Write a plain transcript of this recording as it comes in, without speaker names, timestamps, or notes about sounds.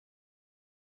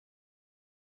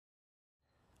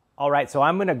All right, so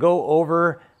I'm gonna go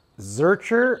over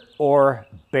Zercher or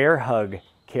BearHug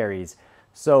carries.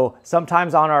 So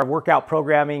sometimes on our workout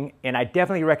programming, and I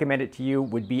definitely recommend it to you,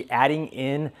 would be adding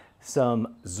in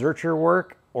some Zercher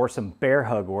work or some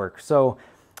BearHug work. So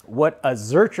what a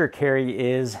Zercher carry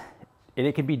is, and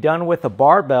it can be done with a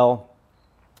barbell,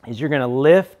 is you're gonna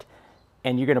lift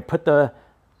and you're gonna put the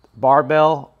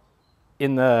barbell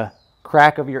in the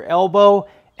crack of your elbow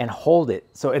and hold it.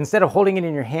 So instead of holding it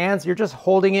in your hands, you're just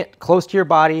holding it close to your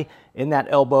body in that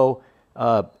elbow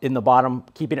in the bottom,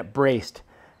 keeping it braced.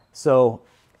 So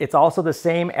it's also the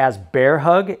same as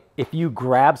BearHug. If you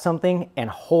grab something and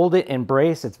hold it and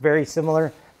brace, it's very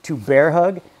similar to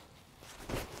BearHug.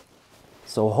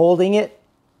 So holding it,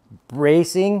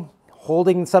 bracing,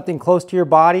 holding something close to your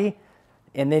body,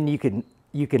 and then you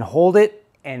can hold it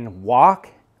and walk,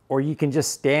 or you can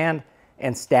just stand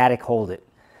and static hold it.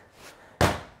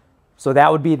 So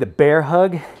that would be the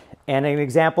BearHug. And an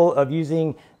example of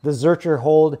using the Zercher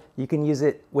hold, you can use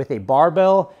it with a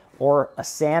barbell or a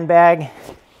sandbag,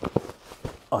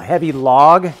 a heavy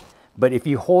log. But if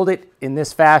you hold it in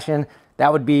this fashion,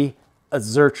 that would be a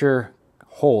Zercher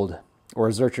hold or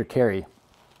a Zercher carry.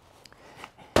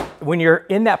 When you're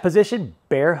in that position,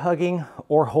 BearHugging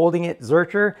or holding it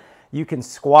Zercher, you can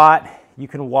squat, you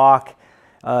can walk,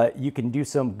 you can do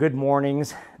some good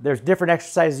mornings. There's different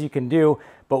exercises you can do,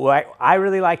 but what I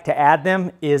really like to add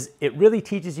them is it really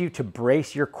teaches you to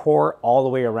brace your core all the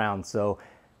way around. So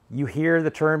you hear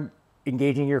the term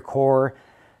engaging your core,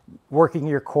 working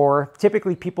your core.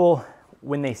 Typically people,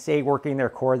 when they say working their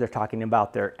core, they're talking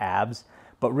about their abs,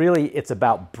 but really it's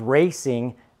about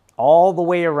bracing all the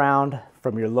way around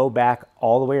from your low back,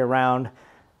 all the way around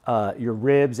your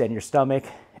ribs and your stomach,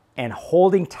 and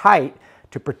holding tight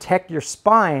to protect your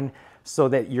spine so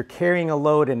that you're carrying a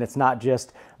load and it's not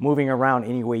just moving around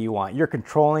any way you want. You're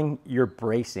controlling your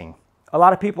bracing. A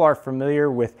lot of people are familiar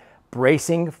with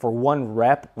bracing for one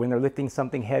rep when they're lifting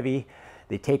something heavy.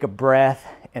 They take a breath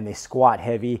and they squat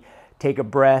heavy, take a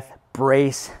breath,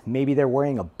 brace. Maybe they're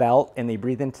wearing a belt and they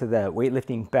breathe into the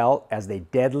weightlifting belt as they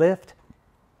deadlift.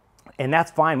 And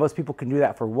that's fine. Most people can do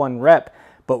that for one rep,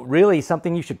 but really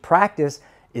something you should practice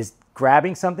is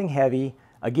grabbing something heavy,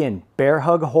 again,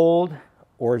 BearHug hold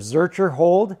or Zercher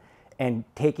hold, and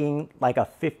taking like a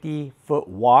 50-foot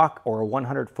walk or a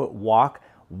 100-foot walk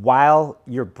while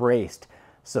you're braced.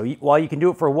 So while you can do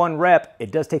it for one rep,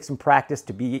 it does take some practice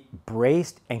to be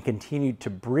braced and continue to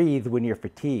breathe when you're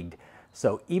fatigued.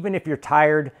 So even if you're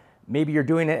tired, maybe you're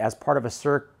doing it as part of a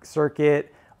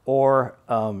circuit or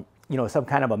you know, some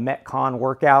kind of a Metcon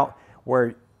workout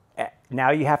where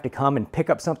now you have to come and pick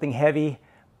up something heavy,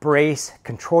 brace,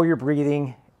 control your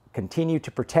breathing, continue to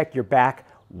protect your back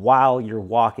while you're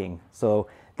walking. So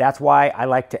that's why I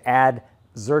like to add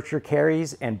Zercher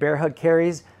carries and BearHug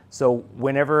carries. So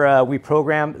whenever we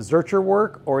program Zercher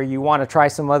work, or you want to try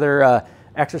some other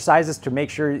exercises to make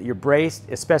sure you're braced,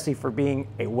 especially for being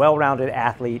a well-rounded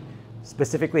athlete,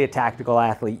 specifically a tactical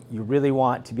athlete, you really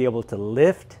want to be able to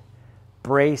lift,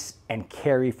 brace, and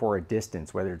carry for a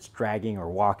distance, whether it's dragging or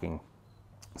walking.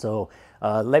 So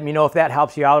let me know if that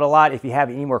helps you out a lot. If you have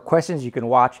any more questions, you can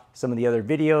watch some of the other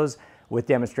videos with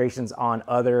demonstrations on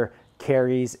other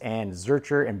carries and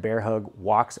Zercher and BearHug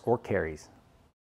walks or carries.